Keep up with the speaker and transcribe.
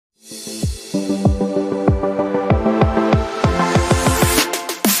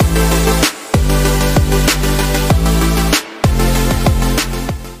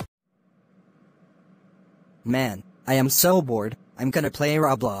Man, I am so bored, I'm gonna play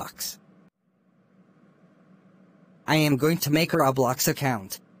Roblox. I am going to make a Roblox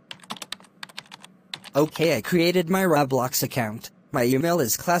account. Okay, I created my Roblox account. My email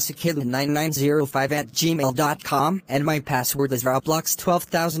is classiccaillou9905@gmail.com and my password is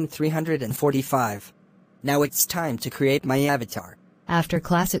Roblox12345. Now it's time to create my avatar. After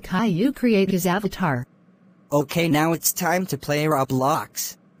Classic Caillou create his avatar. Okay, now it's time to play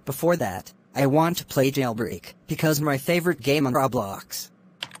Roblox. Before that, I want to play Jailbreak, because my favorite game on Roblox.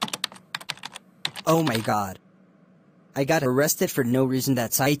 Oh my god. I got arrested for no reason,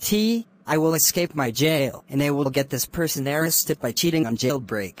 that's IT. I will escape my jail, and I will get this person arrested by cheating on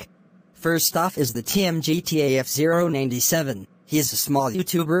Jailbreak. First off is the TMGTAF097. He is a small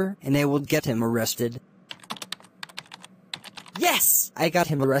YouTuber, and I will get him arrested. Yes! I got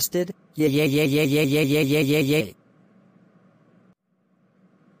him arrested. Yeah.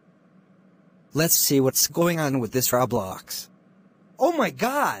 Let's see what's going on with this Roblox. Oh my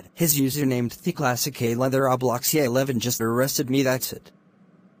god! His username TheClassicALeatherRoblox11 just arrested me, that's it.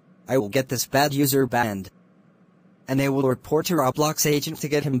 I will get this bad user banned. And I will report to Roblox agent to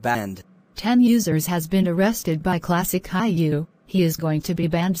get him banned. 10 users has been arrested by Classic Caillou. He is going to be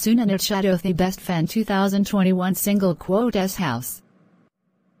banned soon and at Shadow the Best Fan 2021 single quote S house.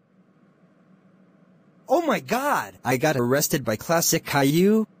 Oh my god! I got arrested by Classic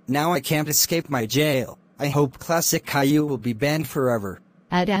Caillou. Now I can't escape my jail. I hope Classic Caillou will be banned forever.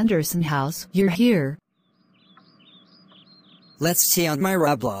 At Anderson House, you're here. Let's see on my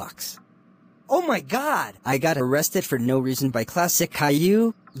Roblox. Oh my god! I got arrested for no reason by Classic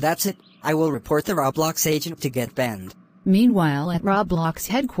Caillou. That's it. I will report the Roblox agent to get banned. Meanwhile at Roblox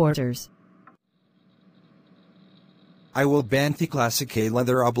headquarters. I will ban the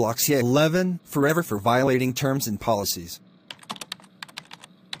TheClassicALeatherRoblox11 forever for violating terms and policies.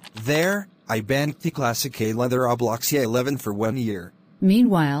 There, I banned the TheClassicALeatherRoblox11 for 1 year.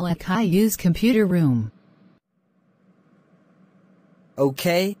 Meanwhile at Caillou's computer room.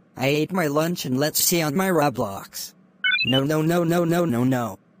 Okay, I ate my lunch and let's see on my Roblox.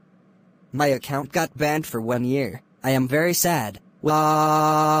 No. My account got banned for 1 year. I am very sad.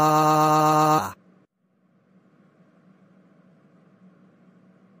 Wah!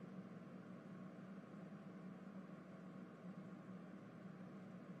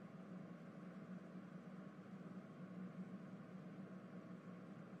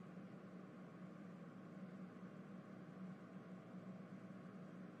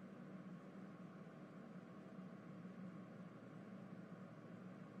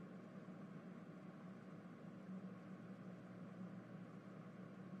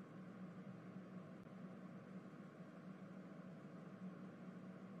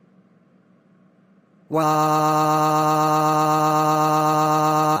 Wah!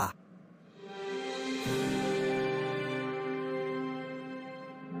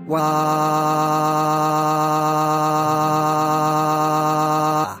 Wah!